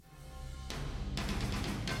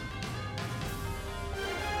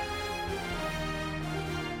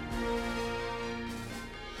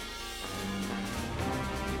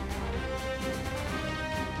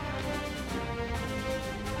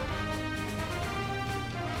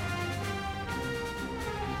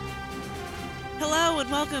Hello and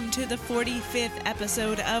welcome to the 45th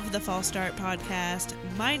episode of the False Start Podcast.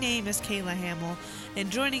 My name is Kayla Hamill, and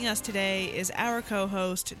joining us today is our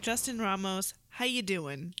co-host, Justin Ramos. How you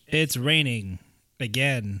doing? It's raining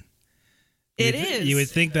again. It is. You would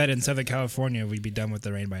think that in Southern California we'd be done with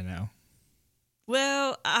the rain by now.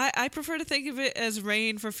 Well, I prefer to think of it as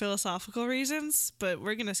rain for philosophical reasons, but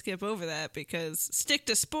we're going to skip over that because stick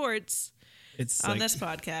to sports on this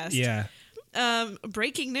podcast. Yeah.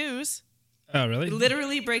 Breaking news. Oh, really?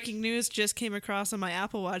 Literally breaking news just came across on my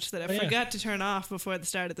Apple Watch that I forgot to turn off before the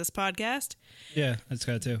start of this podcast. Yeah, that's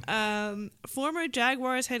got it too. Former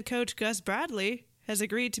Jaguars head coach Gus Bradley has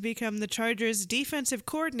agreed to become the Chargers' defensive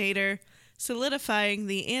coordinator, solidifying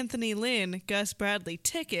the Anthony Lynn Gus Bradley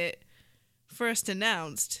ticket first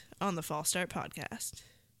announced on the False Start Podcast.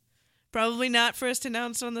 Probably not first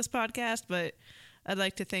announced on this podcast, but I'd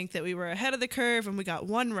like to think that we were ahead of the curve and we got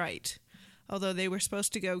one right. Although they were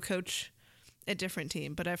supposed to go coach a different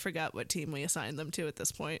team, but I forgot what team we assigned them to at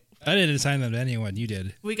this point. I didn't assign them to anyone. You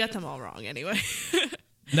did. We got them all wrong anyway.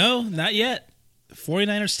 No, not yet.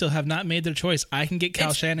 49ers still have not made their choice. I can get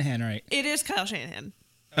Kyle Shanahan right. It is Kyle Shanahan.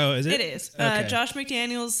 Oh, is it? It is. Okay. Josh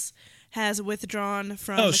McDaniels has withdrawn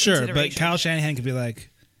from Oh, the sure, but consideration. Kyle Shanahan could be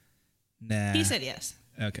like, nah. He said yes.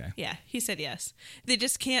 Okay. Yeah, he said yes. They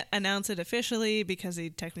just can't announce it officially because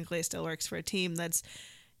he technically still works for a team that's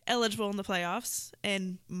eligible in the playoffs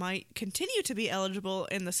and might continue to be eligible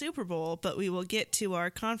in the Super Bowl, but we will get to our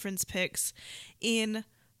conference picks in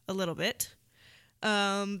a little bit.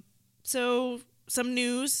 So some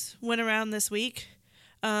news went around this week.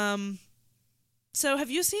 So have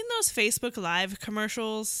you seen those Facebook Live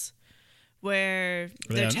commercials where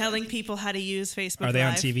they're telling people how to use Facebook Live? Are they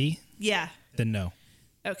on TV? Yeah. Then no.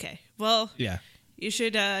 Okay. Well, Yeah. you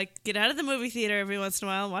should get out of the movie theater every once in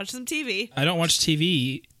a while and watch some TV. I don't watch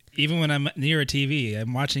TV even when I'm near a TV.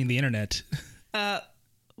 I'm watching the internet.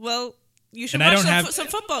 Well, you should And I watch don't some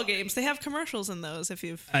football games. They have commercials in those.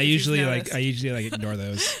 I usually ignore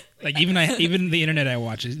those. Like even the internet I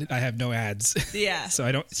watch, I have no ads. Yeah. So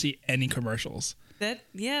I don't see any commercials. That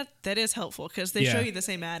is helpful because they show you the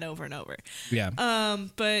same ad over and over. Yeah.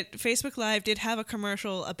 But Facebook Live did have a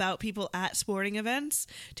commercial about people at sporting events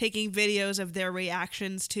taking videos of their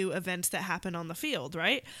reactions to events that happen on the field,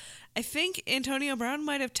 right? I think Antonio Brown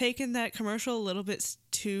might have taken that commercial a little bit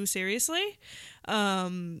too seriously.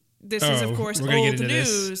 This is, of course, old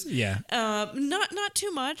news. Yeah. Not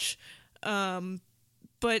too much,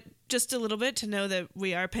 but just a little bit to know that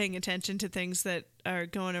we are paying attention to things that are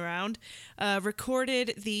going around.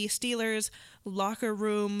 Recorded the Steelers' locker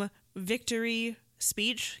room victory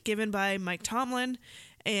speech given by Mike Tomlin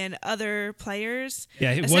and other players.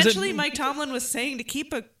 Yeah, essentially, Mike Tomlin was saying to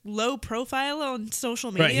keep a low profile on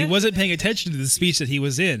social media. Right, he wasn't paying attention to the speech that he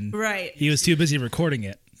was in. Right. He was too busy recording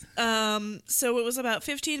it. So it was about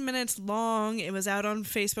 15 minutes long. It was out on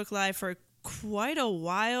Facebook Live for quite a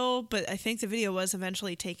while, but I think the video was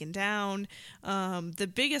eventually taken down.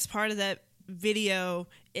 The biggest part of that video,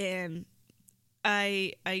 and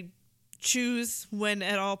I choose when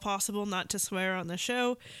at all possible not to swear on the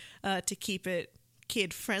show to keep it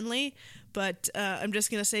kid friendly, but I'm just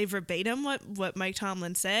gonna say verbatim what Mike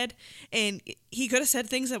Tomlin said, and he could have said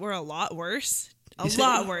things that were a lot worse. A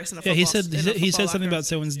lot worse in a football. Yeah, he said something about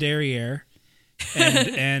someone's derriere,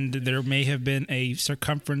 and there may have been a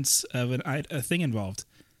circumference of a thing involved.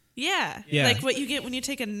 Yeah, like what you get when you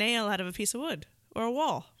take a nail out of a piece of wood or a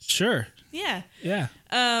wall. Sure. Yeah. Yeah.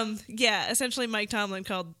 Essentially, Mike Tomlin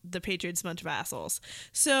called the Patriots a bunch of assholes.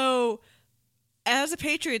 So, as a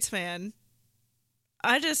Patriots fan,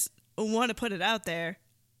 I just want to put it out there.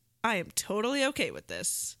 I am totally okay with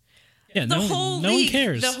this. Yeah, no one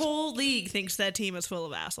cares. The whole league thinks that team is full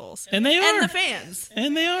of assholes. And they are. And the fans.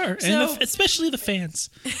 And they are. So, especially the fans.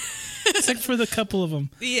 Except for the couple of them.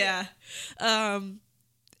 Yeah. And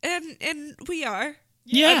we are.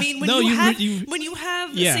 Yeah. I mean, when you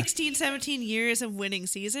have 16, 17 years of winning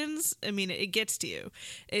seasons, I mean, it gets to you.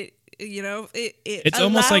 It's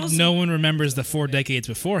almost like no one remembers the 4 decades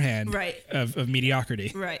beforehand of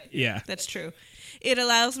mediocrity. Right. Yeah. That's true. It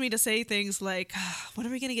allows me to say things like, when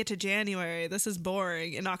are we going to get to January? This is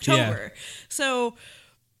boring. In October. Yeah. So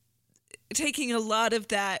taking a lot of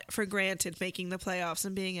that for granted, making the playoffs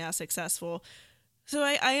and being as successful. So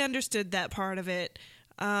I understood that part of it.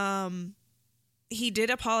 He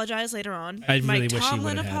did apologize later on. I really Mike wish Tomlin he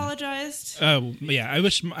would have apologized. Oh, yeah. I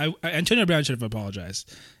wish Antonio Brown should have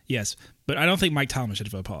apologized. Yes. But I don't think Mike Tomlin should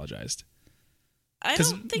have apologized. I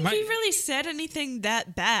don't think he really said anything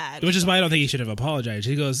that bad. Which is why I don't think he should have apologized.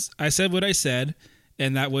 He goes, I said what I said,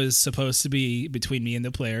 and that was supposed to be between me and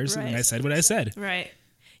the players, and I said what I said. Right.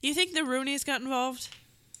 You think the Rooneys got involved?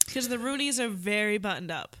 Because the Rooneys are very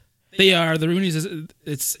buttoned up. They are. The Rooneys,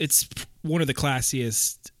 it's one of the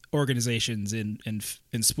classiest organizations in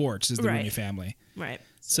sports is the Rooney family. Right.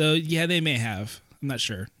 So, yeah, they may have. I'm not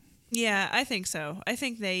sure. Yeah, I think so. I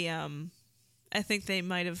think they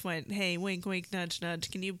might have went, hey, wink, wink, nudge,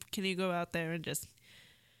 nudge. Can you go out there and just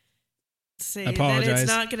say that it's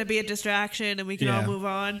not going to be a distraction and we can all move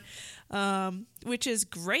on, which is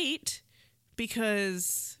great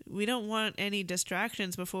because we don't want any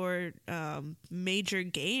distractions before major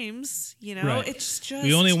games. You know, right. It's just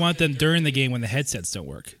we only want them during the game when the headsets don't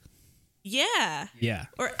work. Yeah. Yeah.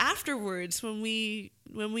 Or afterwards when we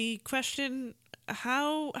question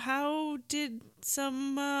how did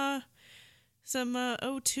some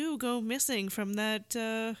O2 go missing from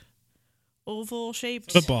that oval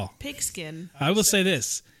shaped football pigskin. I will say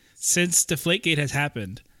this: since Deflategate has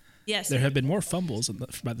happened, yes, there have been more fumbles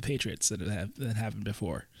by the Patriots than happened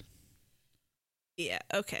before. Yeah.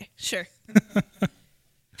 Okay. Sure.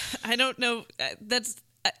 I don't know.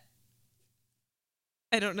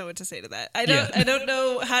 I don't know what to say to that. I don't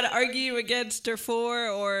know how to argue against or for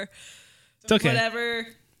or it's okay. Whatever.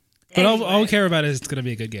 But anyway. all I care about is it's going to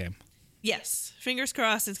be a good game. Yes. Fingers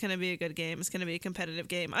crossed it's going to be a good game. It's going to be a competitive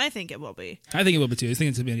game. I think it will be. I think it will be too. I think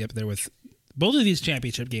it's going to be up there with both of these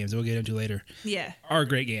championship games that we'll get into later. Yeah. Are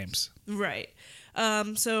great games. Right.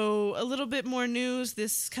 So a little bit more news.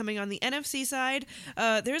 This coming on the NFC side.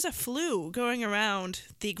 There's a flu going around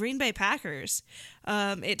the Green Bay Packers.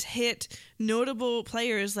 It hit notable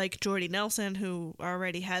players like Jordy Nelson, who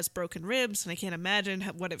already has broken ribs, and I can't imagine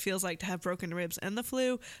what it feels like to have broken ribs and the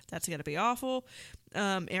flu. That's going to be awful.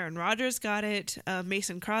 Aaron Rodgers got it.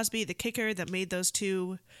 Mason Crosby, the kicker that made those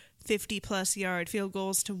two 50-plus yard field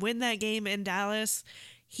goals to win that game in Dallas,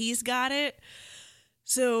 he's got it.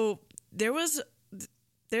 So there's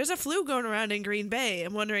a flu going around in Green Bay.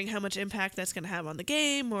 I'm wondering how much impact that's going to have on the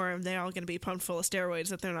game, or are they all going to be pumped full of steroids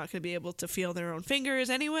that they're not going to be able to feel their own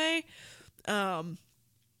fingers anyway?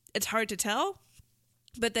 It's hard to tell,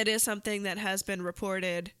 but that is something that has been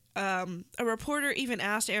reported. A reporter even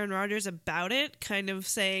asked Aaron Rodgers about it, kind of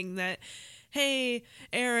saying that, hey,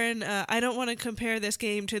 Aaron, I don't want to compare this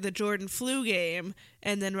game to the Jordan flu game.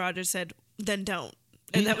 And then Rodgers said, then don't.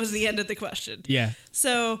 And that was the end of the question. Yeah.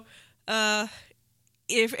 So,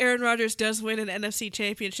 if Aaron Rodgers does win an NFC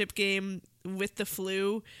championship game with the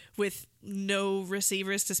flu, with no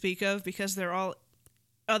receivers to speak of because they're all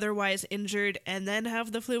otherwise injured, and then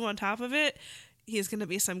have the flu on top of it, he's going to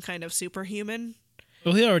be some kind of superhuman.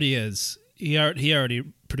 Well, he already is. He already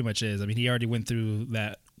pretty much is. I mean, he already went through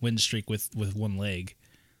that win streak with one leg.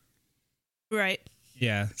 Right.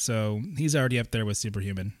 Yeah, so he's already up there with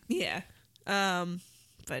superhuman. Yeah.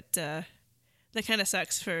 But that kind of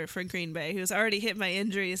sucks for Green Bay, who's already hit by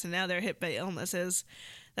injuries and now they're hit by illnesses.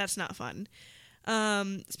 That's not fun.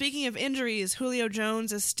 Speaking of injuries, Julio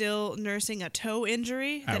Jones is still nursing a toe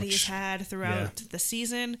injury that he's had throughout the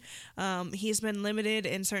season. He's been limited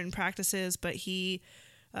in certain practices, but he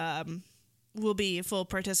will be full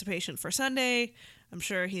participation for Sunday. I'm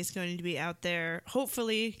sure he's going to be out there.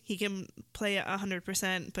 Hopefully, he can play at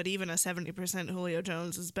 100%, but even a 70% Julio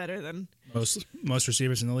Jones is better than most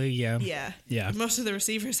receivers in the league. Yeah. Yeah. Most of the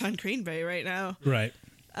receivers on Green Bay right now. Right.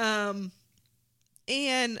 And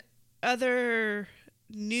other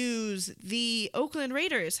news, the Oakland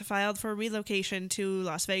Raiders filed for relocation to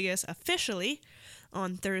Las Vegas officially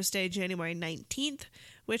on Thursday, January 19th,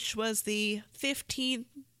 which was the 15th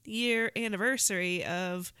year anniversary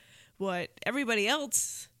of what everybody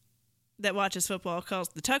else that watches football calls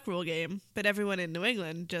the Tuck Rule game, but everyone in New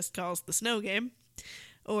England just calls the Snow game,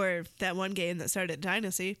 or that one game that started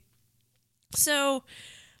Dynasty. So,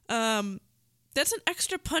 that's an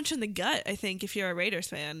extra punch in the gut, I think, if you're a Raiders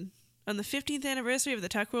fan. On the 15th anniversary of the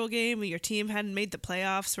Tuck Rule game, where your team hadn't made the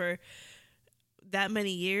playoffs for that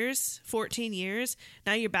many years, 14 years,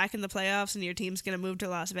 now you're back in the playoffs and your team's going to move to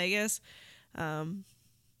Las Vegas.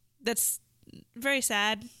 That's very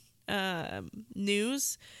sad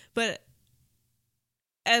news, but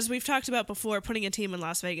as we've talked about before, putting a team in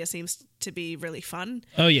Las Vegas seems to be really fun.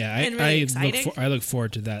 Oh yeah, and really exciting. I look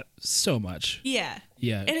forward to that so much. Yeah,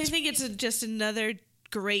 yeah, and I think it's just another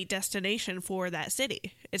great destination for that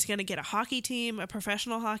city. It's going to get a hockey team, a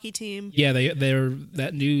professional hockey team. Yeah, they're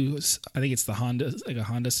that new. I think it's the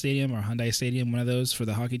Honda Stadium or Hyundai Stadium, one of those for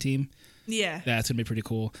the hockey team. Yeah, that's gonna be pretty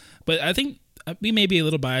cool. But I think we may be a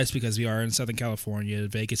little biased because we are in Southern California.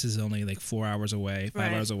 Vegas is only like 4 hours away,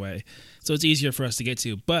 5 hours away. So it's easier for us to get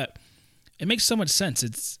to. But it makes so much sense.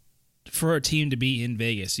 It's for a team to be in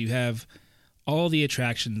Vegas. You have all the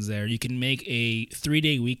attractions there. You can make a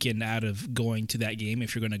 3-day weekend out of going to that game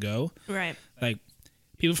if you're going to go. Right. Like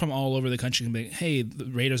people from all over the country can be like, hey, the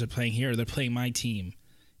Raiders are playing here. They're playing my team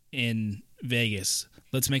in Vegas.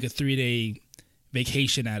 Let's make a 3-day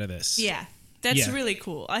vacation out of this. Yeah. That's really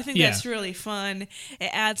cool. I think that's really fun.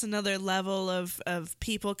 It adds another level of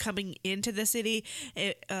people coming into the city.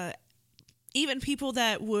 Even people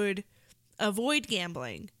that would avoid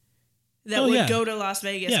gambling, that would go to Las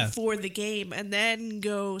Vegas for the game and then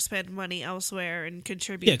go spend money elsewhere and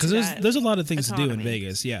contribute. Yeah, because there's a lot of things to do in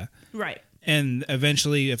Vegas. Yeah, right. And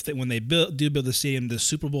eventually, when they build the stadium, the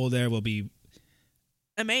Super Bowl there will be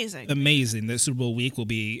amazing. The Super Bowl week will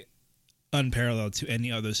be unparalleled to any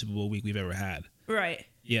other Super Bowl week we've ever had. Right.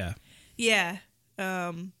 Yeah. Yeah.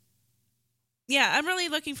 I'm really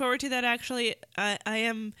looking forward to that, actually. I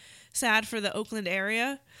am sad for the Oakland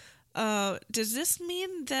area. Does this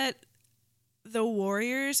mean that the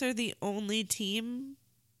Warriors are the only team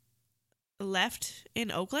left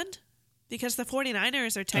in Oakland? Because the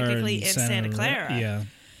 49ers are technically in Santa Clara. Yeah.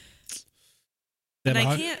 And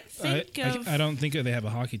I can't think of... I don't think they have a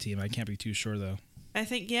hockey team. I can't be too sure, though. I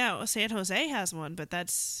think, San Jose has one, but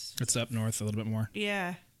that's... It's up north a little bit more.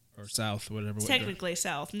 Yeah. Or south, whatever. Technically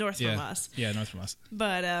south, north from us. Yeah, north from us.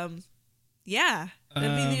 But, that'd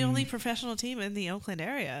be the only professional team in the Oakland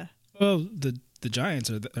area. Well, the Giants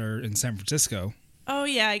are in San Francisco. Oh,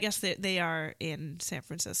 yeah, I guess they are in San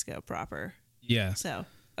Francisco proper. Yeah. So,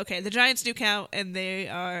 okay, the Giants do count, and they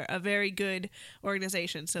are a very good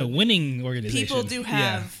organization. So a winning organization. People do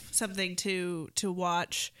have something to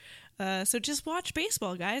watch. So just watch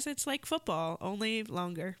baseball, guys. It's like football, only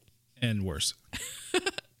longer. And worse.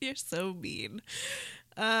 You're so mean.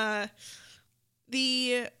 The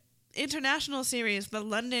international series, the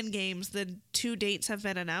London games, the 2 dates have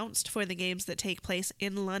been announced for the games that take place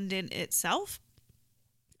in London itself.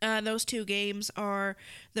 Those 2 games are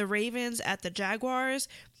the Ravens at the Jaguars.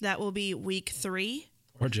 That will be week 3.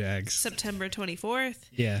 Or Jags. September 24th.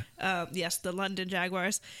 Yeah. Yes, the London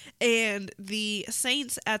Jaguars. And the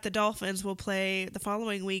Saints at the Dolphins will play the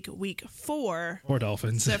following week, week 4. Or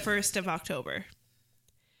Dolphins. The 1st of October.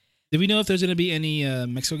 Do we know if there's going to be any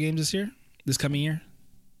Mexico games this coming year?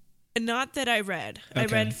 Not that I read. Okay. I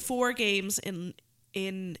read 4 games in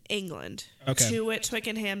England. Okay. 2 at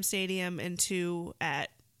Twickenham Stadium and 2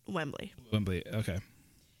 at Wembley. Okay.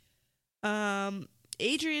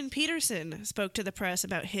 Adrian Peterson spoke to the press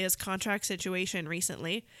about his contract situation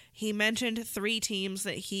recently. He mentioned 3 teams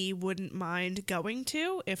that he wouldn't mind going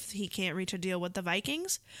to if he can't reach a deal with the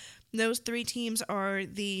Vikings. Those 3 teams are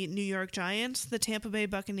the New York Giants, the Tampa Bay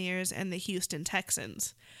Buccaneers, and the Houston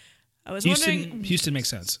Texans. I was wondering... Houston makes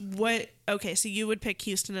sense. Okay, so you would pick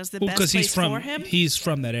Houston as the best place for him? He's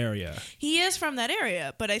from that area. He is from that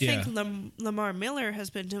area, but I think Lamar Miller has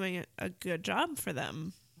been doing a good job for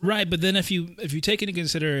them. Right, but then if you take into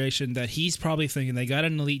consideration that he's probably thinking they got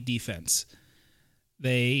an elite defense,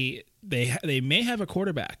 they may have a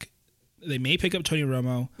quarterback, they may pick up Tony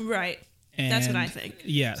Romo. Right, that's what I think.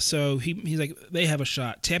 Yeah, so he's like, they have a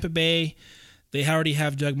shot. Tampa Bay, they already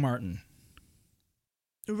have Doug Martin.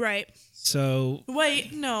 Right. So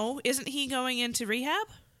wait, no, isn't he going into rehab?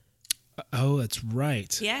 Oh, that's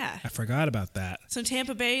right. Yeah, I forgot about that. So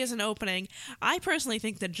Tampa Bay is an opening. I personally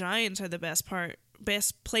think the Giants are the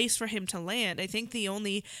best place for him to land. I think the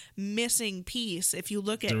only missing piece, if you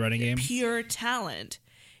look at the running game, pure talent,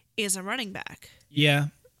 is a running back. Yeah.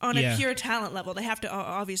 On a pure talent level, they have to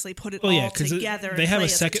obviously put it all together. They have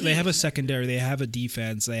a They have a secondary. They have a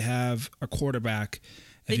defense. They have a quarterback.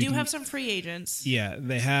 They do have some free agents. Yeah,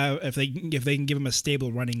 they have. If they can give him a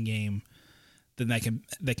stable running game, then they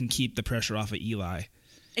can keep the pressure off of Eli.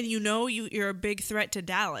 And you're a big threat to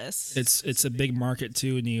Dallas. It's a big market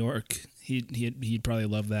too in New York. He'd probably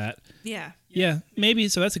love that. Yeah. Yeah, maybe.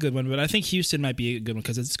 So that's a good one. But I think Houston might be a good one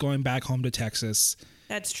because it's going back home to Texas.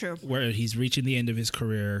 That's true. Where he's reaching the end of his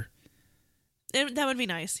career. That would be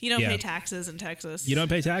nice. You don't pay taxes in Texas. You don't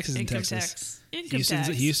pay taxes in Texas. Income tax.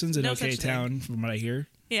 Houston's an okay town from what I hear.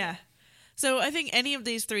 Yeah. So I think any of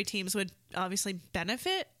these 3 teams would obviously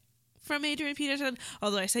benefit from Adrian Peterson.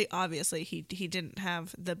 Although I say obviously, he didn't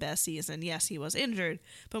have the best season. Yes, he was injured.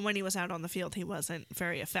 But when he was out on the field, he wasn't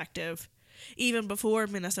very effective. Even before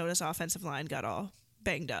Minnesota's offensive line got all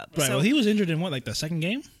banged up. Right. So, well, he was injured in the second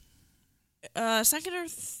game? Second or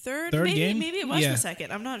third game? Maybe it was the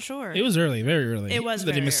second. I'm not sure. It was early, very early. It was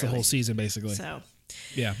that very he missed early. The whole season, basically. So,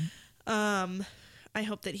 yeah. I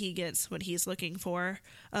hope that he gets what he's looking for.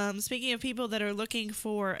 Speaking of people that are looking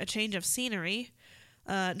for a change of scenery,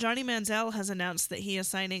 Johnny Manziel has announced that he is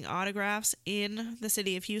signing autographs in the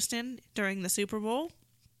city of Houston during the Super Bowl.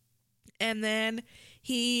 And then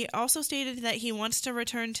he also stated that he wants to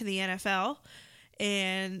return to the NFL.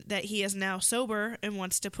 and that he is now sober and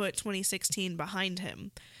wants to put 2016 behind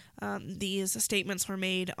him. These statements were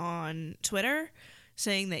made on Twitter,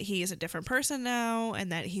 saying that he is a different person now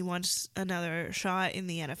and that he wants another shot in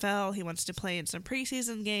the NFL. He wants to play in some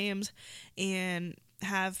preseason games and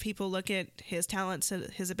have people look at his talents,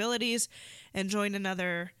 his abilities, and join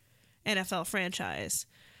another NFL franchise.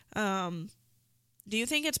 Do you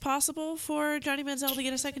think it's possible for Johnny Manziel to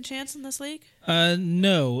get a second chance in this league?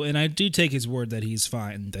 No, and I do take his word that he's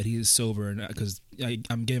fine, that he is sober, because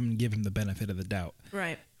I'm giving him the benefit of the doubt.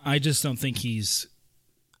 Right. I just don't think he's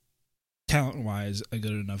talent-wise a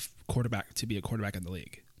good enough quarterback to be a quarterback in the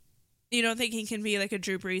league. You don't think he can be like a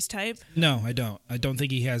Drew Brees type? No, I don't. I don't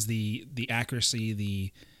think he has the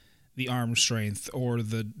accuracy, the arm strength, or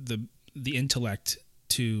the intellect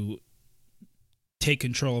to take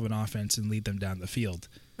control of an offense and lead them down the field.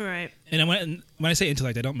 Right. And when I say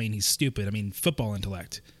intellect, I don't mean he's stupid. I mean football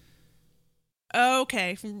intellect.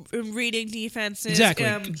 Okay, reading defenses, exactly.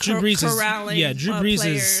 Drew Brees corralling Drew Brees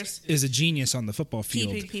players, is a genius on the football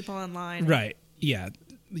field, keeping people in line. Right. Yeah.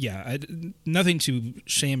 Nothing to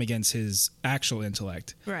shame against his actual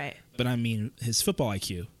intellect. Right. But I mean his football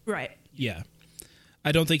IQ. Right. Yeah.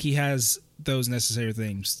 I don't think he has those necessary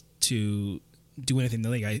things to do anything in the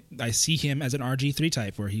league. I see him as an RG3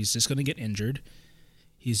 type where he's just going to get injured.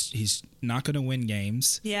 He's not going to win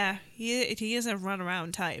games. Yeah, he is a run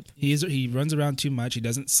around type. He runs around too much. He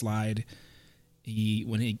doesn't slide.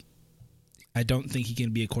 I don't think he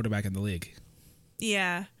can be a quarterback in the league.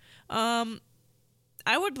 Yeah.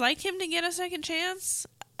 I would like him to get a second chance.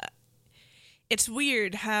 It's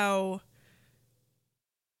weird how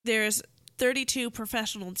there's 32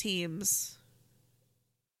 professional teams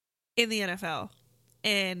in the NFL,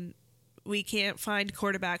 and we can't find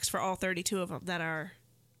quarterbacks for all 32 of them that are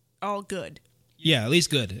all good. Yeah, at least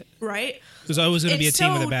good. Right? There's always going to be a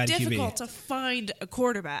team with a bad QB. It's so difficult to find a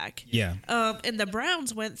quarterback. Yeah. And the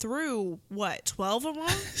Browns went through, 12 of them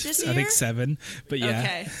this year? I think 7, but yeah.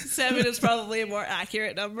 Okay, 7 is probably a more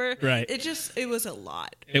accurate number. Right. It was a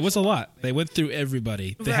lot. It was a lot. They went through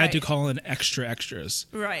everybody. They had to call in extras.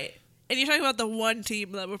 Right. And you're talking about the one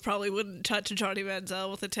team that wouldn't touch Johnny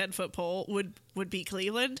Manziel with a 10-foot pole would be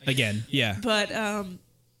Cleveland. Again, yeah. But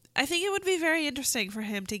I think it would be very interesting for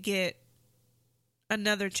him to get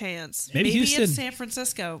another chance. Maybe Houston. In San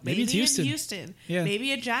Francisco. Maybe it's Houston. In Houston. Yeah.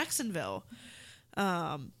 Maybe in Jacksonville.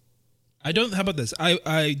 How about this?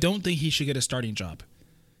 I don't think he should get a starting job.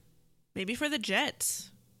 Maybe for the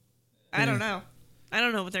Jets. I don't know. I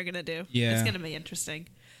don't know what they're going to do. Yeah. It's going to be interesting.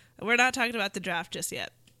 We're not talking about the draft just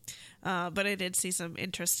yet. But I did see some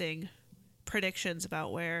interesting predictions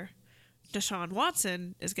about where Deshaun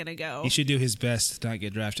Watson is going to go. He should do his best to not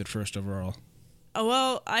get drafted first overall. Oh,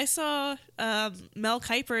 well, I saw Mel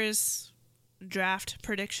Kiper's draft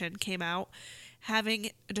prediction came out, having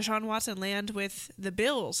Deshaun Watson land with the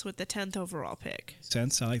Bills with the 10th overall pick.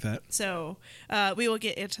 Sense, I like that. So we will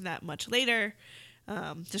get into that much later.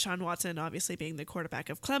 Deshaun Watson obviously being the quarterback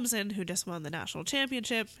of Clemson, who just won the national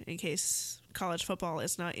championship, in case college football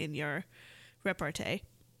is not in your repartee.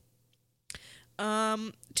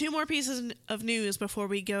 2 more pieces of news before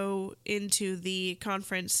we go into the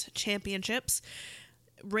conference championships.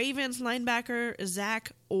 Ravens linebacker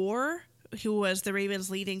Zach Orr, who was the Ravens'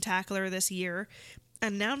 leading tackler this year,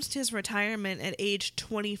 announced his retirement at age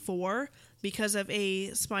 24 because of a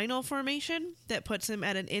spinal formation that puts him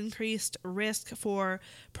at an increased risk for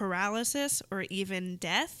paralysis or even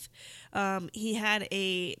death. He had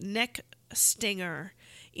a neck stinger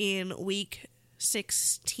in week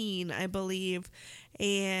 16, I believe,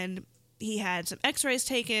 and he had some x-rays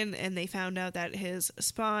taken, and they found out that his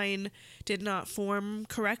spine did not form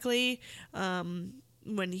correctly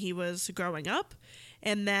when he was growing up,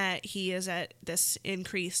 and that he is at this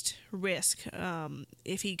increased risk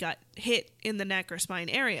if he got hit in the neck or spine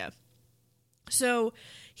area. So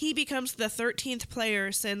he becomes the 13th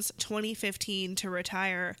player since 2015 to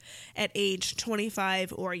retire at age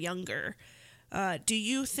 25 or younger. Do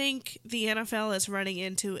you think the NFL is running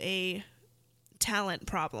into a talent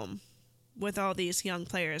problem with all these young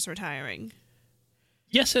players retiring?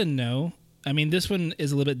 Yes and no. I mean, this one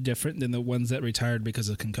is a little bit different than the ones that retired because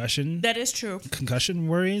of concussion. That is true. Concussion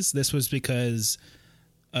worries. This was because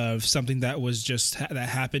of something that was just that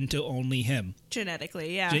happened to only him.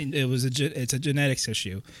 Genetically, yeah. It's a genetics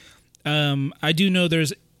issue. I do know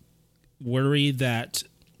there's worry that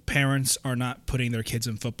parents are not putting their kids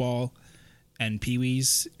in football and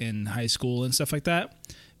peewees in high school and stuff like that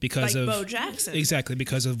because like of Bo Jackson. Exactly,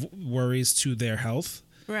 because of worries to their health.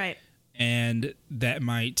 Right. And that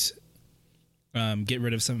might get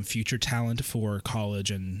rid of some future talent for college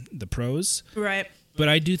and the pros. Right. But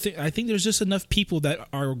I think there's just enough people that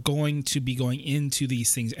are going to be going into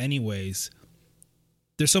these things anyways.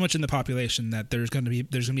 There's so much in the population that there's going to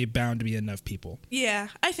be bound to be enough people. Yeah,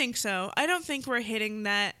 I think so. I don't think we're hitting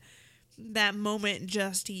that moment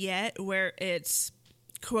just yet where it's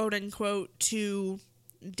quote unquote too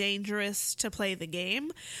dangerous to play the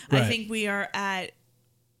game. Right. I think we are at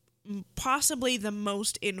possibly the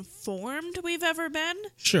most informed we've ever been.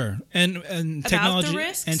 Sure. And technology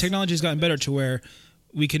has gotten better to where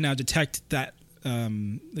we can now detect that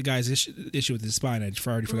the guy's issue with his spine. I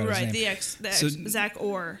already forgot his name. Zach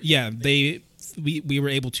Orr. Yeah, we were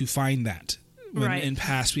able to find that when in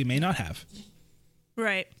past we may not have.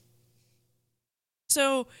 Right.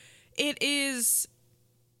 So it is.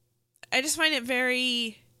 I just find it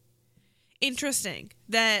very interesting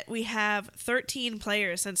that we have 13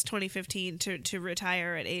 players since 2015 to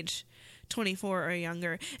retire at age 24 or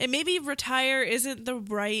younger. And maybe retire isn't the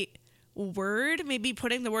right word. Maybe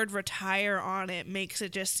putting the word retire on it makes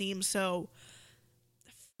it just seem so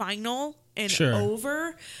final and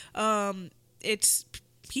over. It's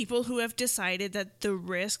people who have decided that the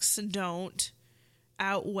risks don't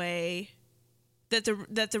outweigh that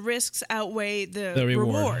the risks outweigh the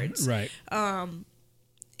rewards. Right.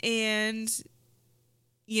 And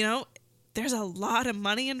you know, there's a lot of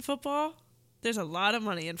money in football. There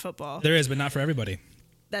is, but not for everybody.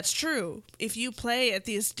 That's true. If you play at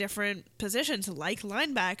these different positions like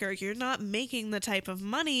linebacker, you're not making the type of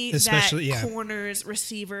money that corners,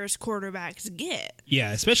 receivers, quarterbacks get.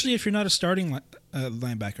 Yeah, especially if you're not a starting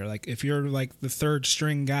linebacker. Like if you're like the third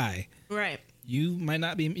string guy, right? You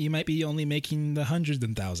might be only making the hundreds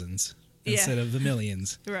and thousands instead of the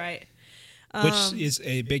millions, right? Which is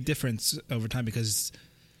a big difference over time because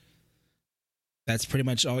that's pretty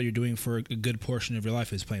much all you're doing for a good portion of your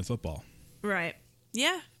life is playing football. Right.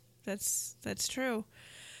 Yeah, that's true.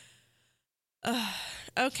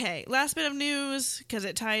 Okay, last bit of news, because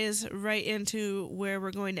it ties right into where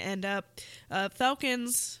we're going to end up.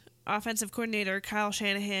 Falcons offensive coordinator Kyle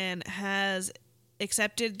Shanahan has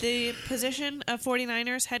accepted the position of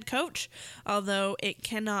 49ers head coach, although it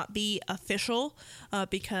cannot be official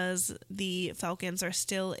because the Falcons are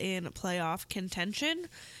still in playoff contention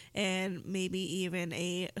and maybe even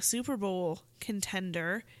a Super Bowl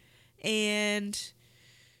contender. And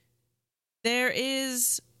there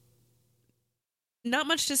is not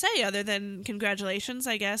much to say other than congratulations,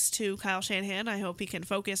 I guess, to Kyle Shanahan. I hope he can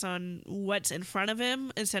focus on what's in front of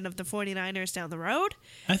him instead of the 49ers down the road.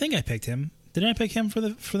 I think I picked him. Didn't I pick him for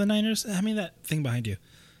the Niners? I mean, that thing behind you.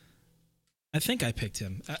 I think I picked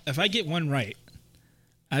him. If I get one right,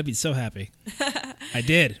 I'd be so happy. I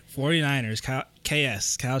did. 49ers,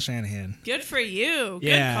 Kyle Shanahan. Good for you.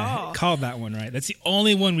 Good call. Called that one right. That's the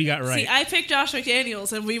only one we got right. See, I picked Josh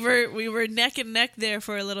McDaniels, and we were neck and neck there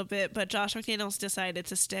for a little bit, but Josh McDaniels decided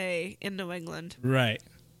to stay in New England. Right.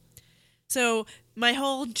 So my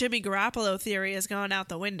whole Jimmy Garoppolo theory has gone out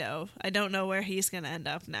the window. I don't know where he's going to end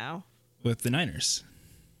up now. With the Niners.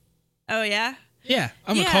 Oh, yeah? Yeah,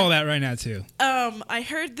 I'm going to call that right now, too. I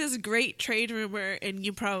heard this great trade rumor, and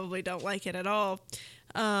you probably don't like it at all.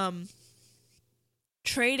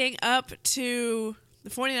 Trading up to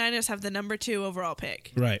the 49ers have the number 2 overall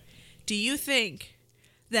pick. Right. Do you think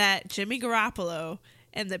that Jimmy Garoppolo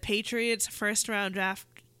and the Patriots' first-round draft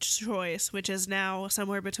choice, which is now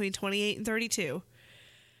somewhere between 28 and 32,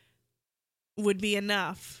 would be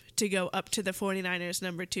enough to go up to the 49ers'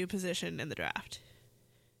 number 2 position in the draft?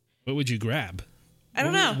 What would you grab? I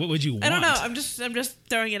don't know. What would you want? I don't know. I'm just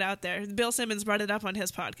throwing it out there. Bill Simmons brought it up on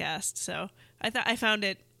his podcast, so I found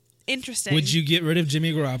it interesting. Would you get rid of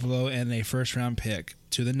Jimmy Garoppolo and a first-round pick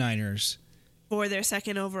to the Niners for their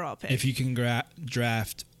second overall pick if you can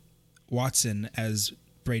draft Watson as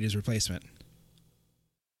Brady's replacement?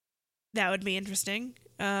 That would be interesting.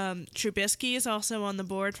 Trubisky is also on the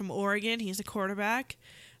board from Oregon. He's a quarterback.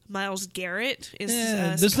 Myles Garrett is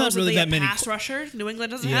there's not really that many pass rusher. New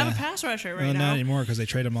England doesn't have a pass rusher right now. Not anymore because they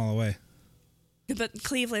trade them all away. But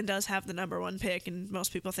Cleveland does have the number 1 pick, and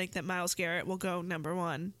most people think that Myles Garrett will go number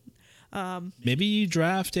 1. Maybe you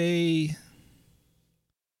draft a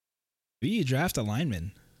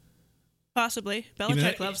lineman. Possibly.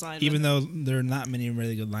 Belichick loves linemen. Even though there are not many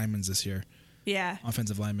really good linemen this year. Yeah.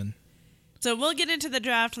 Offensive linemen. So we'll get into the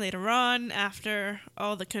draft later on after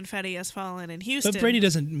all the confetti has fallen in Houston. But Brady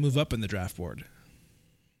doesn't move up in the draft board.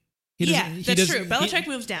 That's true. Belichick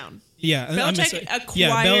moves down. Yeah, Belichick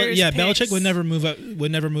acquires picks. Belichick would never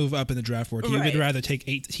move up in the draft board. He would rather take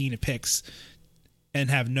 18 picks and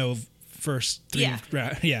have no first 3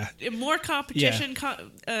 draft. Yeah. More competition.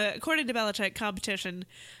 Yeah. According to Belichick, competition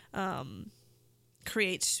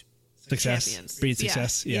creates success. champions. Breeds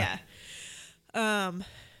success. Yeah.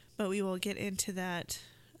 But we will get into that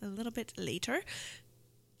a little bit later.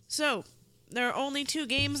 So, there are only 2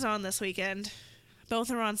 games on this weekend.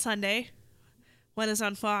 Both are on Sunday. One is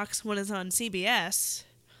on Fox, one is on CBS,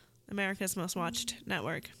 America's most watched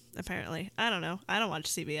network, apparently. I don't know. I don't watch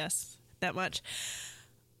CBS that much.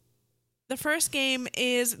 The first game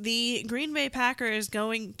is the Green Bay Packers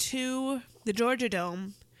going to the Georgia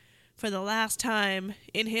Dome for the last time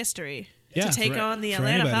in history to take on the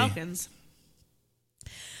Atlanta Falcons.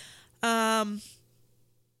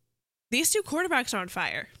 These 2 quarterbacks are on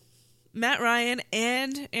fire. Matt Ryan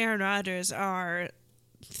and Aaron Rodgers are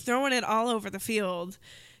throwing it all over the field,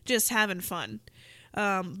 just having fun,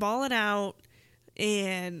 balling out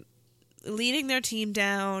and leading their team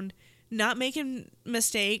down, not making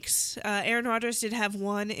mistakes. Aaron Rodgers did have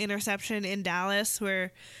 1 interception in Dallas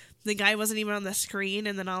where the guy wasn't even on the screen,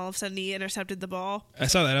 and then all of a sudden he intercepted the ball. I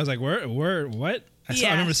saw that. I was like, where, what? I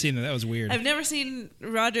remember seeing that. That was weird. I've never seen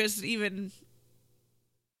Rodgers even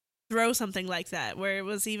throw something like that, where it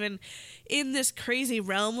was even in this crazy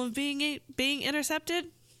realm of being intercepted.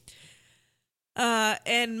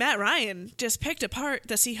 And Matt Ryan just picked apart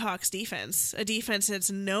the Seahawks defense, a defense that's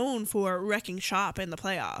known for wrecking shop in the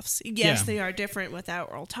playoffs. Yes, they are different without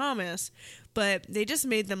Earl Thomas, but they just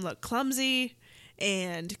made them look clumsy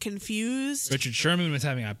and confused. Richard Sherman was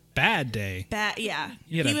having a bad day.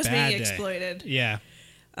 He was being exploited. Yeah.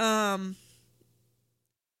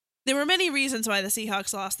 There were many reasons why the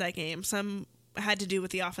Seahawks lost that game. Some had to do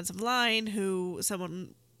with the offensive line,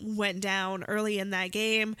 someone went down early in that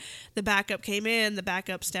game. The backup came in. The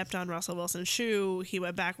backup stepped on Russell Wilson's shoe. He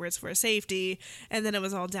went backwards for a safety, and then it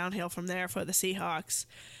was all downhill from there for the Seahawks.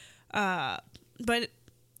 But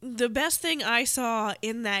the best thing I saw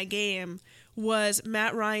in that game was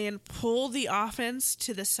Matt Ryan pull the offense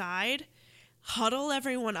to the side, huddle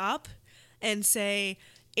everyone up, and say,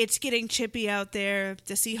 it's getting chippy out there.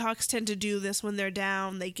 The Seahawks tend to do this when they're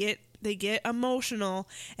down. They get emotional,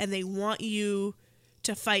 and they want you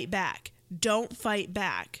to fight back. Don't fight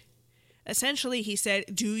back. Essentially, he said,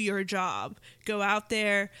 do your job. Go out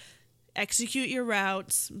there, execute your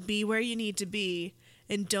routes, be where you need to be,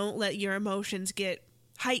 and don't let your emotions get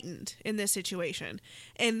heightened in this situation.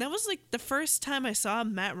 And that was like the first time I saw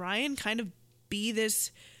Matt Ryan kind of be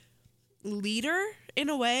this leader in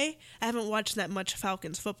a way. I haven't watched that much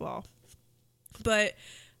Falcons football, but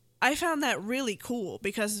I found that really cool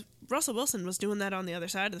because Russell Wilson was doing that on the other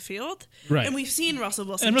side of the field. Right. And we've seen Russell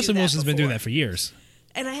Wilson and Russell Wilson's before. been doing that for years.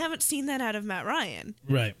 And I haven't seen that out of Matt Ryan.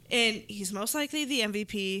 Right. And he's most likely the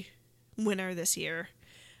MVP winner this year.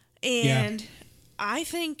 And I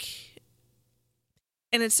think,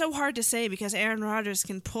 and it's so hard to say because Aaron Rodgers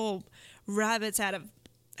can pull rabbits out of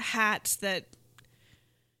hats that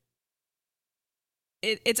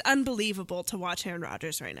it's unbelievable to watch Aaron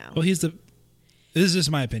Rodgers right now. Well, this is just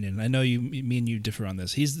my opinion. I know me and you differ on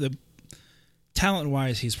this. He's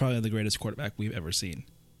talent-wise, he's probably the greatest quarterback we've ever seen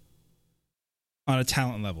on a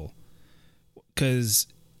talent level, because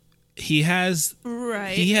his football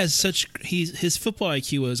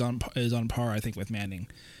IQ is on par, I think, with Manning,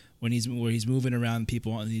 where he's moving around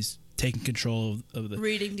people and he's taking control of the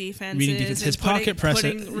reading defenses, his pocket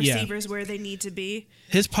presence, putting receivers where they need to be.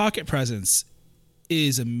 His pocket presence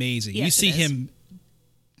is amazing. Yes, you see him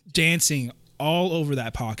dancing all over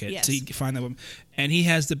that pocket to find that one, and he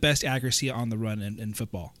has the best accuracy on the run in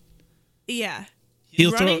football. Yeah.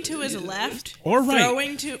 He'll running to his left or right,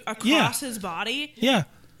 throwing across his body. Yeah.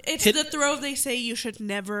 It's the throw they say you should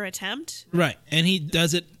never attempt. Right. And he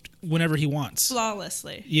does it whenever he wants.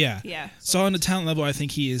 Flawlessly. Yeah. Yeah. So on the talent level, I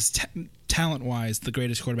think he is talent-wise the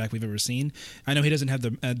greatest quarterback we've ever seen. I know he doesn't have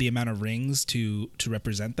the amount of rings to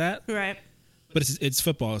represent that. Right. But it's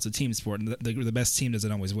football. It's a team sport, and the best team doesn't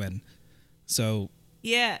always win. So.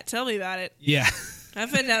 Yeah. Tell me about it. Yeah.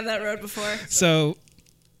 I've been down that road before. So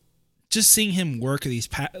just seeing him work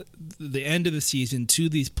the end of the season to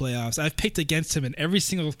these playoffs, I've picked against him in every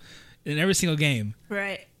single game.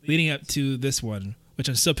 Right. Leading up to this one, which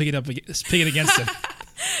I'm still picking against him.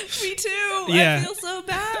 Me too. Yeah. I feel so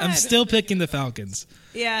bad. I'm still picking the Falcons.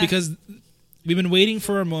 Yeah. Because we've been waiting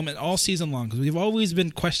for a moment all season long, because we've always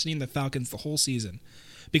been questioning the Falcons the whole season,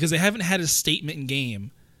 because they haven't had a statement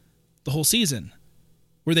game the whole season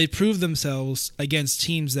where they prove themselves against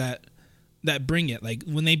teams that bring it, like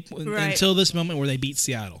until this moment where they beat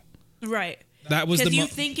Seattle. Right. That was because you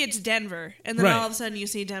think it's Denver, and then all of a sudden you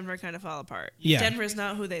see Denver kind of fall apart. Yeah. Denver's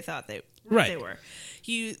not who they thought they were.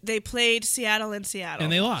 They played Seattle in Seattle,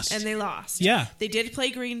 and they lost. Yeah. They did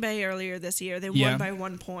play Green Bay earlier this year. They won by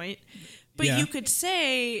 1 point. But you could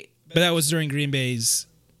say, but that was during Green Bay's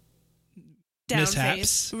down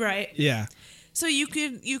mishaps. phase. Right. Yeah. So you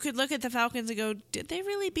could look at the Falcons and go, did they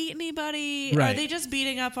really beat anybody? Right. Are they just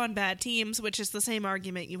beating up on bad teams? Which is the same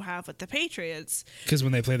argument you have with the Patriots. Because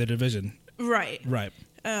when they play the division. Right. Right.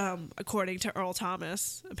 According to Earl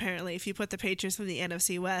Thomas, apparently, if you put the Patriots in the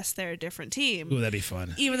NFC West, they're a different team. Ooh, that'd be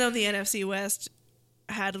fun. Even though the NFC West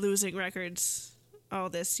had losing records all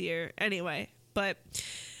this year. Anyway, but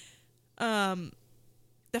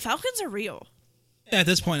the Falcons are real. At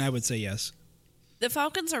this point, I would say yes. The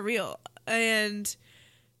Falcons are real. And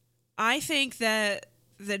I think that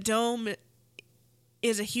the Dome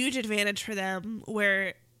is a huge advantage for them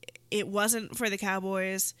where it wasn't for the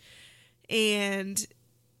Cowboys. And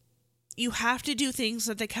you have to do things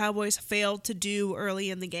that the Cowboys failed to do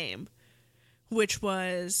early in the game, which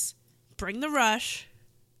was bring the rush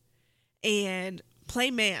and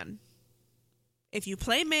play man. If you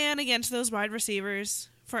play man against those wide receivers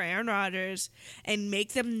for Aaron Rodgers and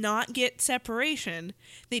make them not get separation,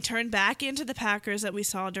 they turn back into the Packers that we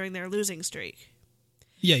saw during their losing streak.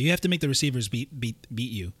 Yeah, you have to make the receivers beat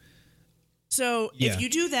you. So if you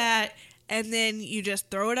do that and then you just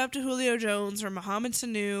throw it up to Julio Jones or Mohamed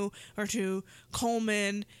Sanu or to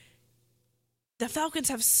Coleman, the Falcons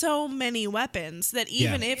have so many weapons that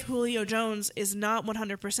even if Julio Jones is not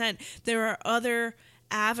 100%, there are other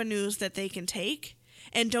avenues that they can take.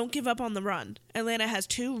 And don't give up on the run. Atlanta has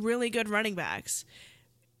 2 really good running backs.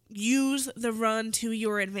 Use the run to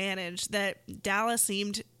your advantage that Dallas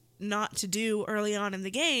seemed not to do early on in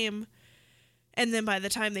the game. And then by the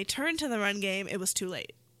time they turned to the run game, it was too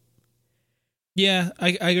late. Yeah,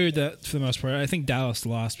 I agree with that for the most part. I think Dallas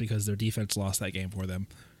lost because their defense lost that game for them.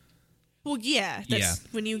 Well, yeah.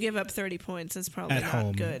 When you give up 30 points, it's probably at not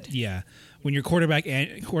home. good. Yeah. When your quarterback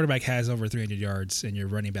has over 300 yards and your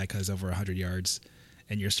running back has over 100 yards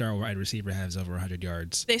and your star wide receiver has over 100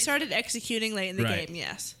 yards. They started executing late in the game,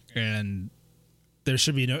 yes. And there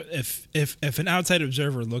should be no if an outside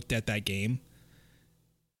observer looked at that game,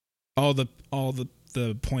 all the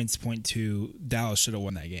points point to Dallas should have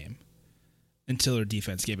won that game until their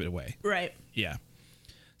defense gave it away. Right. Yeah.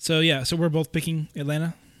 So we're both picking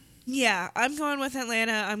Atlanta. Yeah, I'm going with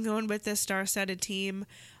Atlanta. I'm going with this star-studded team.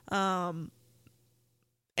 And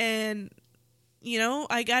I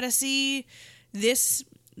got to see this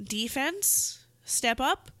defense step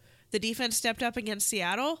up. The defense stepped up against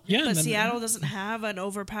Seattle, but Seattle doesn't have an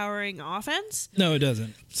overpowering offense. No, it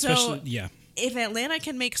doesn't. So if Atlanta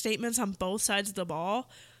can make statements on both sides of the ball,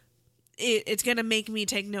 it's going to make me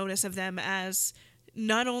take notice of them as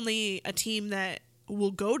not only a team that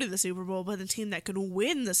will go to the Super Bowl, but a team that could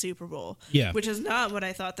win the Super Bowl. Yeah. Which is not what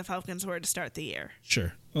I thought the Falcons were to start the year.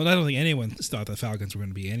 Sure. Well, I don't think anyone thought the Falcons were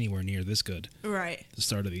going to be anywhere near this good. Right. At the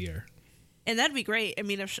start of the year. And that'd be great. I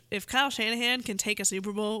mean, if Kyle Shanahan can take a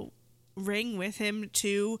Super Bowl ring with him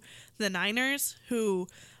to the Niners, who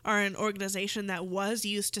are an organization that was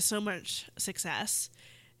used to so much success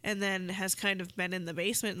and then has kind of been in the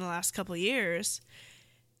basement in the last couple of years,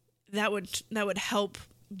 that would help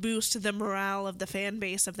boost the morale of the fan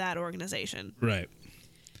base of that organization. Right.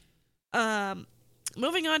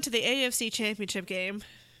 Moving on to the AFC Championship game.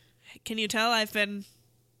 Can you tell I've been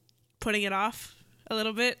putting it off a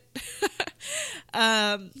little bit?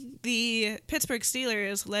 The Pittsburgh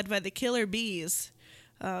Steelers, led by the Killer Bees,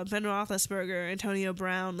 Ben Roethlisberger, Antonio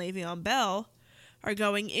Brown, Le'Veon Bell, are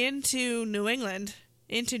going into New England,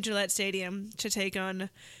 into Gillette Stadium, to take on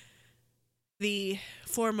the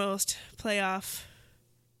foremost playoff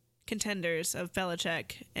contenders of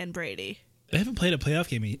Belichick and Brady. They haven't played a playoff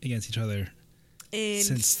game against each other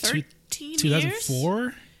since 13 2004?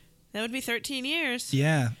 Years? That would be 13 years.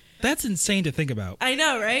 Yeah. That's insane to think about. I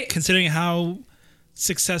know, right? Considering how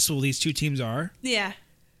successful these two teams are. Yeah.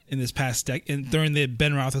 In this past during the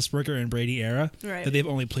Ben Roethlisberger and Brady era, right, that they've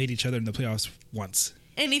only played each other in the playoffs once.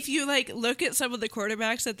 And if you look at some of the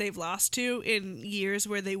quarterbacks that they've lost to in years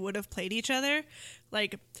where they would have played each other,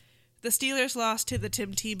 like the Steelers lost to the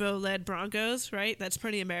Tim Tebow-led Broncos, right? That's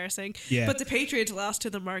pretty embarrassing. Yeah. But the Patriots lost to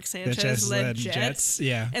the Mark Sanchez-led Jets.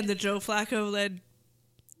 Yeah. And the Joe Flacco-led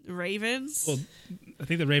Ravens. Well, I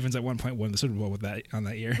think the Ravens at one point won the Super Bowl with that on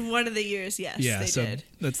that year. One of the years, yes, they did.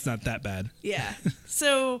 That's not that bad. Yeah.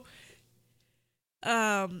 So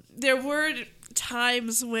there were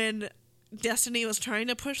times when Destiny was trying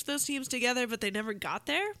to push those teams together, but they never got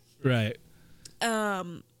there. Right. I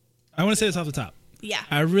want to say this off the top. Yeah.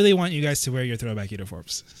 I really want you guys to wear your throwback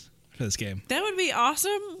uniforms for this game. That would be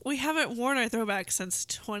awesome. We haven't worn our throwback since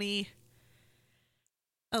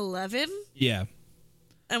 2011. Yeah.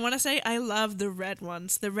 I want to say I love the red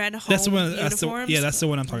ones, the red home uniforms. That's the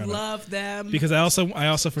one I'm talking about. Love them. Because I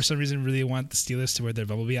also for some reason really want the Steelers to wear their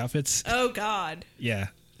Bumblebee outfits. Oh God. Yeah.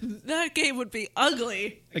 That game would be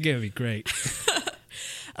ugly. That game would be great.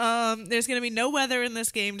 There's going to be no weather in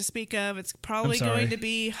this game to speak of. It's probably going to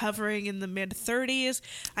be hovering in the mid-30s.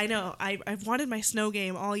 I know. I've wanted my snow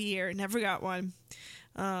game all year. Never got one.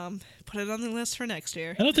 Put it on the list for next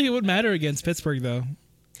year. I don't think it would matter against Pittsburgh, though.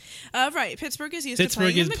 Right. Pittsburgh is used to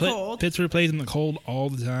playing in the cold. Pittsburgh plays in the cold all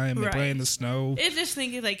the time. They play in the snow. It's just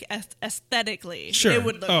thinking, like, aesthetically, sure. it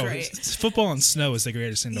would look great. Football and snow is the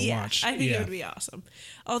greatest thing to watch. I think it would be awesome.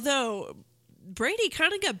 Although, Brady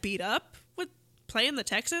kind of got beat up with playing the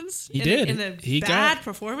Texans. He did. In a bad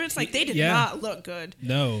performance. Like, they did not look good.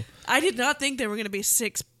 No. I did not think they were going to be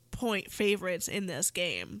 6-point favorites in this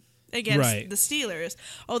game against the Steelers.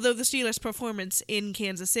 Although the Steelers' performance in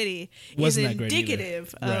Kansas City is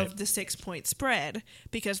indicative of the 6-point spread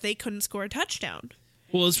because they couldn't score a touchdown.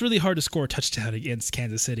 Well, it's really hard to score a touchdown against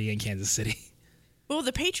Kansas City in Kansas City. Well,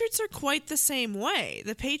 the Patriots are quite the same way.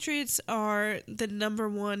 The Patriots are the number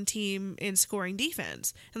one team in scoring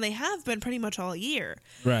defense, and they have been pretty much all year.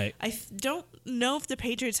 Right. I don't know if the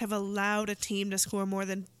Patriots have allowed a team to score more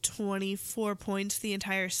than 24 points the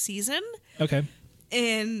entire season. Okay.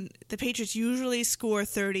 And the Patriots usually score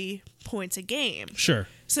 30 points a game. Sure.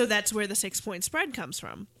 So that's where the 6-point spread comes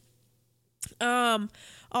from.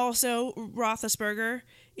 Also, Roethlisberger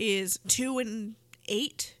is 2-8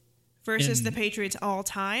 versus the Patriots all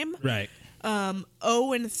time. Right.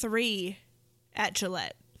 0-3 at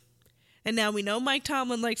Gillette. And now we know Mike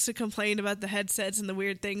Tomlin likes to complain about the headsets and the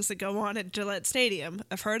weird things that go on at Gillette Stadium.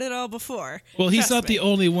 I've heard it all before. Well, he's not the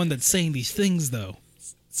only one that's saying these things, though.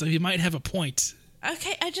 So he might have a point.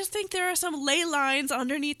 Okay, I just think there are some ley lines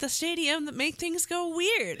underneath the stadium that make things go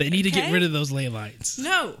weird. They need to get rid of those ley lines.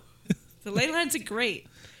 No. The ley lines are great.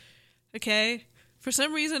 Okay? For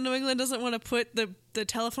some reason, New England doesn't want to put the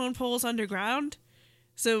telephone poles underground.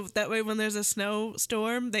 So that way when there's a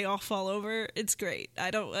snowstorm, they all fall over. It's great.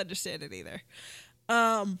 I don't understand it either.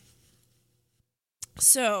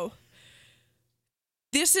 So,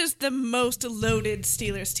 this is the most loaded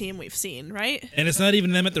Steelers team we've seen, right? And it's not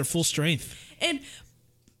even them at their full strength. And,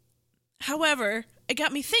 however, it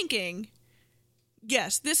got me thinking,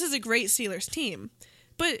 yes, this is a great Steelers team.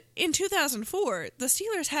 But in 2004, the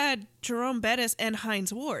Steelers had Jerome Bettis and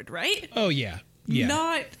Hines Ward, right? Oh, yeah. Yeah.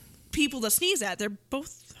 Not people to sneeze at. They're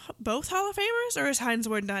both Hall of Famers, or is Hines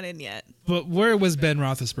Ward not in yet? But where was Ben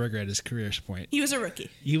Roethlisberger at his career point? He was a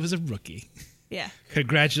rookie. Yeah.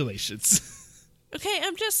 Congratulations. Okay,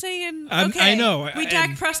 I'm just saying. I know. We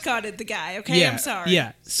Dak Prescotted the guy, okay? Yeah, I'm sorry.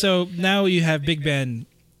 Yeah. So now you have Big Ben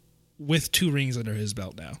with 2 rings under his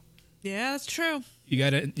belt now. Yeah, that's true.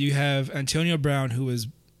 You have Antonio Brown who was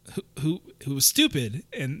stupid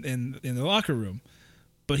in the locker room,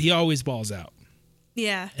 but he always balls out.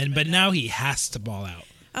 Yeah. But now he has to ball out.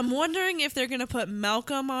 I'm wondering if they're going to put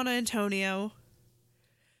Malcolm on Antonio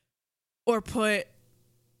or put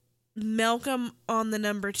Malcolm on the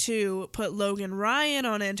number 2, put Logan Ryan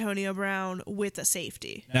on Antonio Brown with a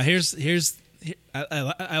safety. Now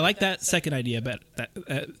I like that second idea, but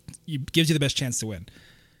that gives you the best chance to win.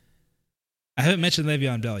 I haven't mentioned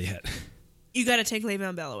Le'Veon Bell yet. You got to take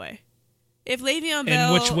Le'Veon Bell away. If Le'Veon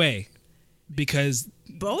Bell... In which way? Because...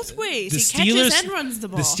 Both ways. He catches and runs the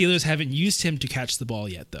ball. The Steelers haven't used him to catch the ball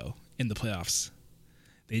yet, though, in the playoffs.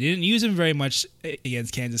 They didn't use him very much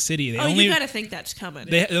against Kansas City. You got to think that's coming.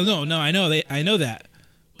 No, I know that.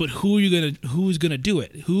 But who's gonna do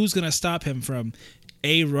it? Who's gonna stop him from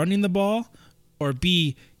A, running the ball, or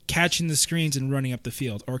B, catching the screens and running up the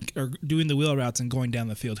field, or doing the wheel routes and going down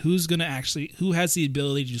the field? Who has the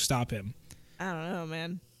ability to stop him? I don't know,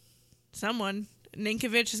 man. Someone.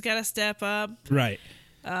 Ninkovich has got to step up. Right.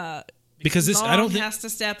 Because this, Long I don't think has to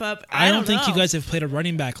step up. I don't think you guys have played a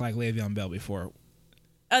running back like Le'Veon Bell before.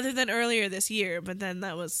 Other than earlier this year, but then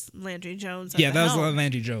that was Landry Jones. Yeah, that was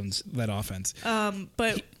Landry Jones led offense.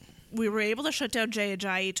 But we were able to shut down Jay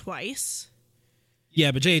Ajayi twice.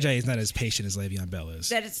 Yeah, but Jay Ajayi is not as patient as Le'Veon Bell is.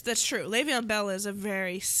 That's true. Le'Veon Bell is a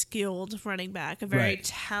very skilled running back, a very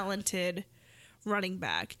talented running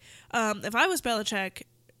back. If I was Belichick,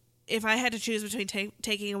 if I had to choose between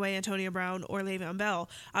taking away Antonio Brown or Le'Veon Bell,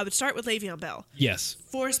 I would start with Le'Veon Bell. Yes.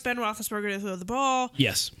 Force Ben Roethlisberger to throw the ball.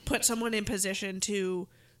 Yes. Put someone in position to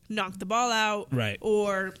knock the ball out. Right.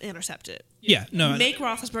 Or intercept it. Yeah. No. Make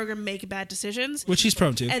Roethlisberger make bad decisions. Which he's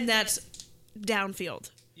prone to. And that's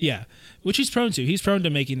downfield. Yeah. Which he's prone to. He's prone to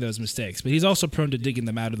making those mistakes, but he's also prone to digging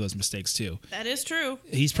them out of those mistakes too. That is true.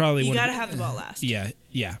 He's probably You got to have the ball last.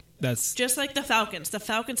 Yeah. That's just like the Falcons. The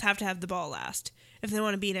Falcons have to have the ball last if they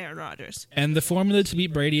want to beat Aaron Rodgers. And the formula to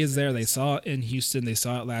beat Brady is there. They saw it in Houston. They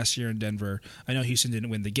saw it last year in Denver. I know Houston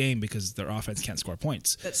didn't win the game because their offense can't score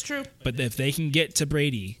points. That's true. But if they can get to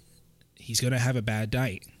Brady, he's going to have a bad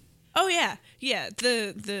night. Oh yeah.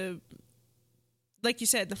 The like you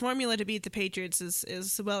said, the formula to beat the Patriots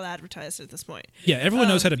is well advertised at this point. Yeah, everyone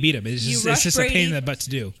knows how to beat him. It's just Brady, a pain in the butt to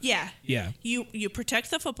do. Yeah. Yeah. You protect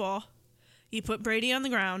the football, you put Brady on the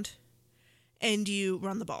ground, and you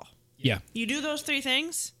run the ball. Yeah. You do those three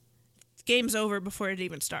things, game's over before it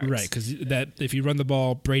even starts. Right, because if you run the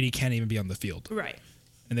ball, Brady can't even be on the field. Right.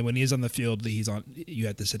 And then when he is on the field, you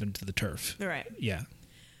have to send him to the turf. Right. Yeah.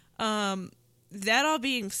 That all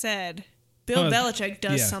being said, Bill Belichick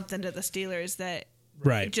does something to the Steelers that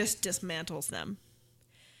just dismantles them.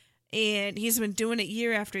 And he's been doing it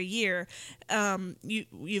year after year.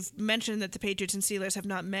 You've mentioned that the Patriots and Steelers have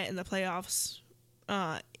not met in the playoffs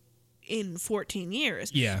in 14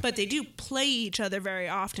 years. Yeah. But they do play each other very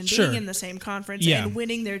often, Sure. being in the same conference and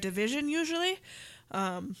winning their division usually.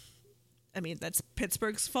 I mean, that's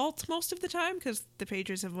Pittsburgh's fault most of the time because the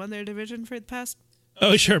Patriots have won their division for the past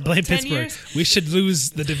Oh, sure. Blame 10 Pittsburgh. years. We should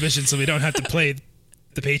lose the division so we don't have to play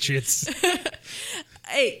the Patriots.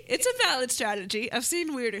 Hey, it's a valid strategy. I've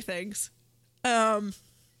seen weirder things.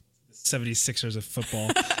 76ers of football.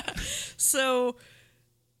 So,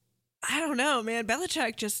 I don't know, man.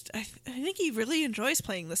 Belichick I think he really enjoys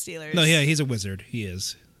playing the Steelers. No, yeah, he's a wizard. He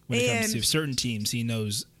is. When it comes to certain teams, he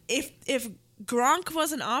knows. If Gronk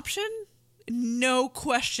was an option, no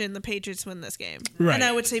question the Patriots win this game. Right. And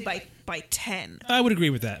I would say by 10. I would agree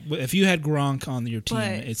with that. If you had Gronk on your team,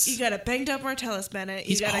 But you got a banged up Martellus Bennett.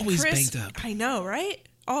 He's you got always a Chris, banged up. I know, right?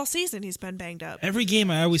 All season he's been banged up. Every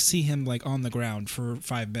game, I always see him on the ground for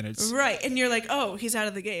 5 minutes. Right, and you're like, oh, he's out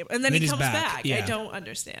of the game. And then he he's comes back. Yeah. I don't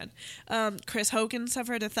understand. Chris Hogan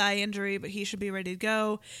suffered a thigh injury, but he should be ready to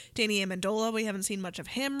go. Danny Amendola, we haven't seen much of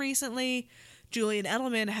him recently. Julian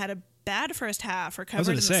Edelman had a bad first half, recovered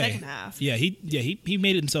in the second half. Yeah, he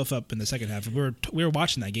made himself up in the second half. We were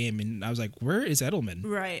watching that game, and I was like, where is Edelman?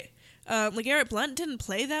 Right. LeGarrette Blount didn't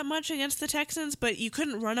play that much against the Texans, but you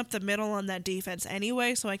couldn't run up the middle on that defense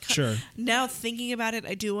anyway. So now thinking about it,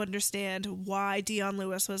 I do understand why Dion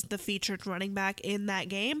Lewis was the featured running back in that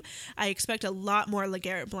game. I expect a lot more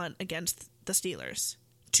LeGarrette Blount against the Steelers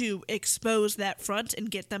to expose that front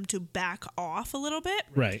and get them to back off a little bit.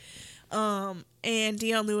 Right. And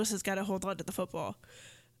Dion Lewis has got to hold on to the football.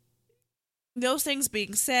 Those things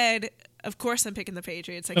being said, of course I'm picking the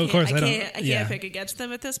Patriots. I can't pick against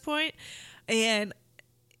them at this point. And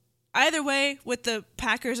either way, with the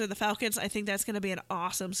Packers or the Falcons, I think that's going to be an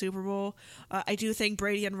awesome Super Bowl. I do think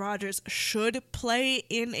Brady and Rodgers should play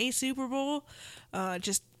in a Super Bowl,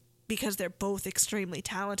 just because they're both extremely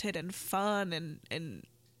talented and fun, and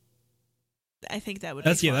I think that would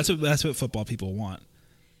be fun. That's what football people want.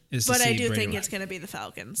 But I do think it's going to be the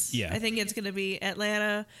Falcons. Yeah. I think it's going to be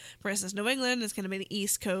Atlanta versus New England. It's going to be the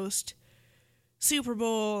East Coast Super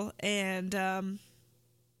Bowl. And the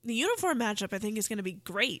uniform matchup, I think, is going to be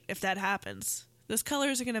great if that happens. Those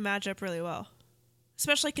colors are going to match up really well,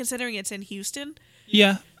 especially considering it's in Houston.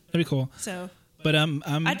 Yeah, that'd be cool. So, but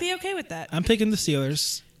I'd be okay with that. I'm picking the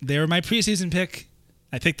Steelers. They were my preseason pick.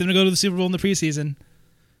 I picked them to go to the Super Bowl in the preseason.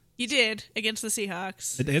 You did, against the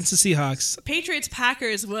Seahawks. Against the Seahawks.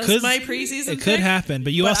 Patriots-Packers was my preseason pick. It could happen,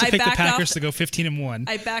 but you also picked the Packers to go 15-1.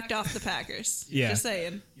 I backed off the Packers. Yeah. Just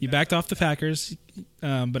saying. You backed off the Packers,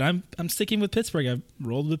 but I'm sticking with Pittsburgh. I've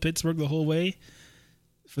rolled with Pittsburgh the whole way.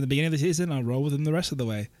 From the beginning of the season, I'll roll with them the rest of the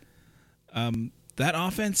way. That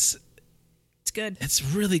offense... It's good. It's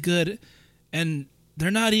really good. And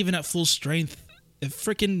they're not even at full strength.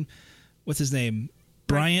 What's his name?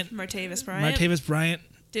 Bryant? Martavis Bryant. Martavis Bryant.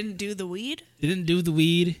 Didn't do the weed? Didn't do the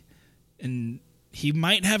weed, and he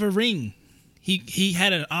might have a ring. He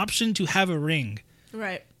had an option to have a ring.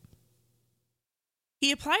 Right.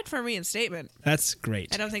 He applied for reinstatement. That's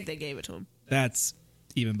great. I don't think they gave it to him. That's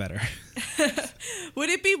even better. Would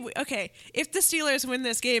it be... Okay, if the Steelers win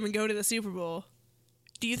this game and go to the Super Bowl,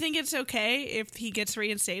 do you think it's okay if he gets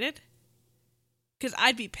reinstated? Because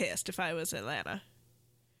I'd be pissed if I was Atlanta.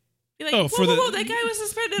 Like, whoa, that guy was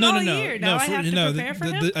suspended all year. Now I have to prepare for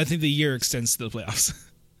him? I think the year extends to the playoffs.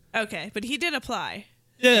 Okay, but he did apply.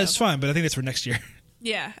 Yeah, that's fine, but I think that's for next year.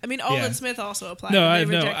 Yeah, I mean, Aldon Smith also applied. No, I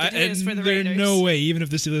know. There's no way, even if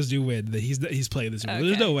the Steelers do win, that he's playing this year. Okay.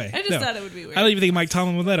 There's no way. I just thought it would be weird. I don't even think Mike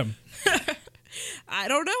Tomlin would let him. I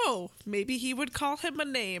don't know. Maybe he would call him a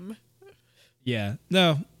name. Yeah.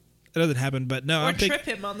 No, it doesn't happen, but no. Or trip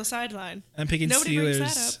him on the sideline. I'm picking Nobody brings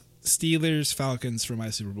that up. Steelers, Falcons for my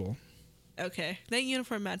Super Bowl. Okay. That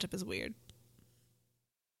uniform matchup is weird.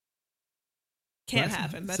 Can't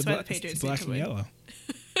happen. That's why the Patriots need to win. Black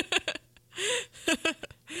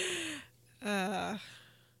and yellow.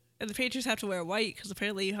 And the Patriots have to wear white because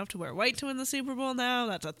apparently you have to wear white to win the Super Bowl now.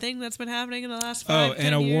 That's a thing that's been happening in the last 5 10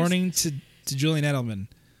 and a years. warning to Julian Edelman.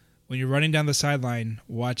 When you're running down the sideline,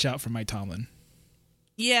 watch out for Mike Tomlin.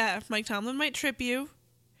 Yeah, Mike Tomlin might trip you.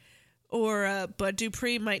 Or Bud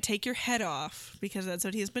Dupree might take your head off because that's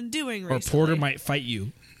what he's been doing recently. Or Porter might fight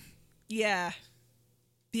you. Yeah.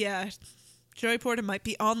 Yeah. Joey Porter might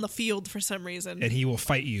be on the field for some reason. And he will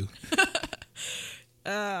fight you. It's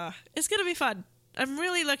going to be fun. I'm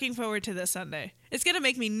really looking forward to this Sunday. It's going to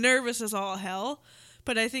make me nervous as all hell,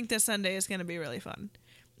 but I think this Sunday is going to be really fun.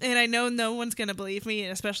 And I know no one's going to believe me,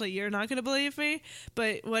 and especially you're not going to believe me,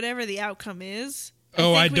 but whatever the outcome is...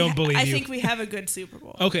 I don't believe you. I think we have a good Super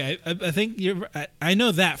Bowl. Okay, I think you're... I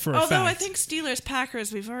know that for a fact. Although I think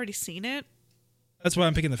Steelers-Packers, we've already seen it. That's why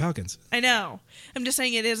I'm picking the Falcons. I know. I'm just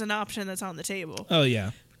saying it is an option that's on the table. Oh,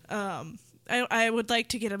 yeah. I would like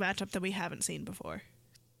to get a matchup that we haven't seen before.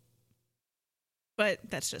 But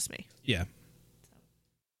that's just me. Yeah.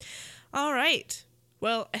 All right.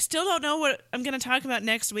 Well, I still don't know what I'm going to talk about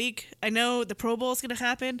next week. I know the Pro Bowl is going to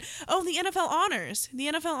happen. Oh, the NFL Honors. The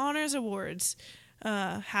NFL Honors Awards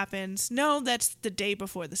happens. No, that's the day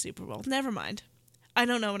before the Super Bowl. Never mind. I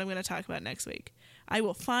don't know what I'm going to talk about next week. I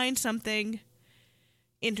will find something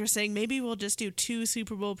interesting. Maybe we'll just do 2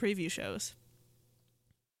 Super Bowl preview shows.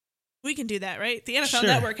 We can do that, right? The NFL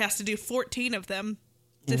Network has to do 14 of them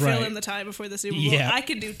to fill in the time before the Super Bowl. Yeah. I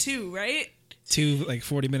can do 2, right? 2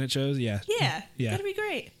 40-minute shows, yeah. Yeah. Yeah. That'd be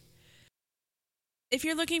great. If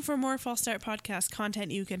you're looking for more False Start Podcast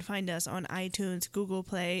content, you can find us on iTunes, Google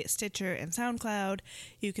Play, Stitcher, and SoundCloud.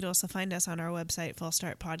 You can also find us on our website,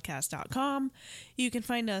 falsestartpodcast.com. You can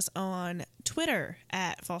find us on Twitter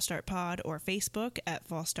at False Start Pod or Facebook at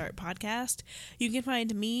False Start Podcast. You can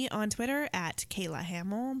find me on Twitter at Kayla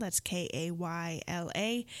Hamill. That's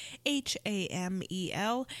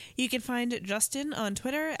KaylaHamel. You can find Justin on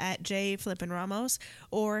Twitter at JFlippinRamos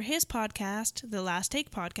or his podcast, The Last Take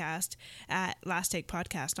Podcast, at Last Take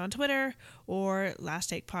Podcast on Twitter or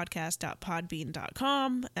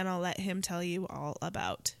lasttakepodcast.podbean.com, and I'll let him tell you all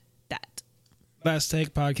about that. Last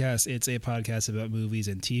Take Podcast. It's a podcast about movies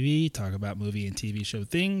and TV, talk about movie and TV show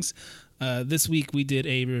things. This week we did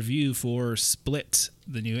a review for Split,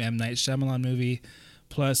 the new M. Night Shyamalan movie,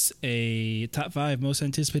 plus a top 5 most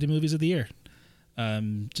anticipated movies of the year.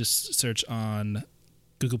 Just search on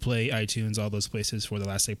Google Play, iTunes, all those places for the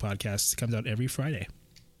Last Take Podcast. It comes out every Friday.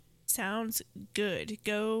 Sounds good.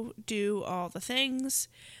 Go do all the things.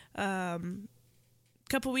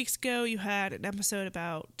 Couple weeks ago, you had an episode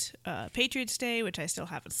about Patriots Day, which I still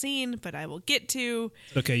haven't seen, but I will get to.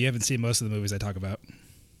 Okay, you haven't seen most of the movies I talk about.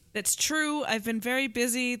 That's true. I've been very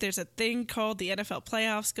busy. There's a thing called the NFL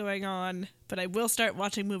playoffs going on, but I will start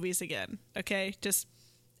watching movies again, okay? Just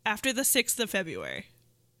after the 6th of February.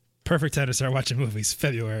 Perfect time to start watching movies,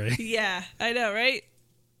 February. Yeah, I know, right?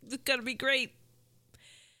 It's gonna be great.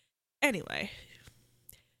 Anyway,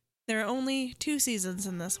 there are only 2 seasons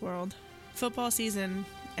in this world. Football season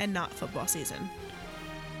and not football season.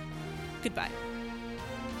 Goodbye.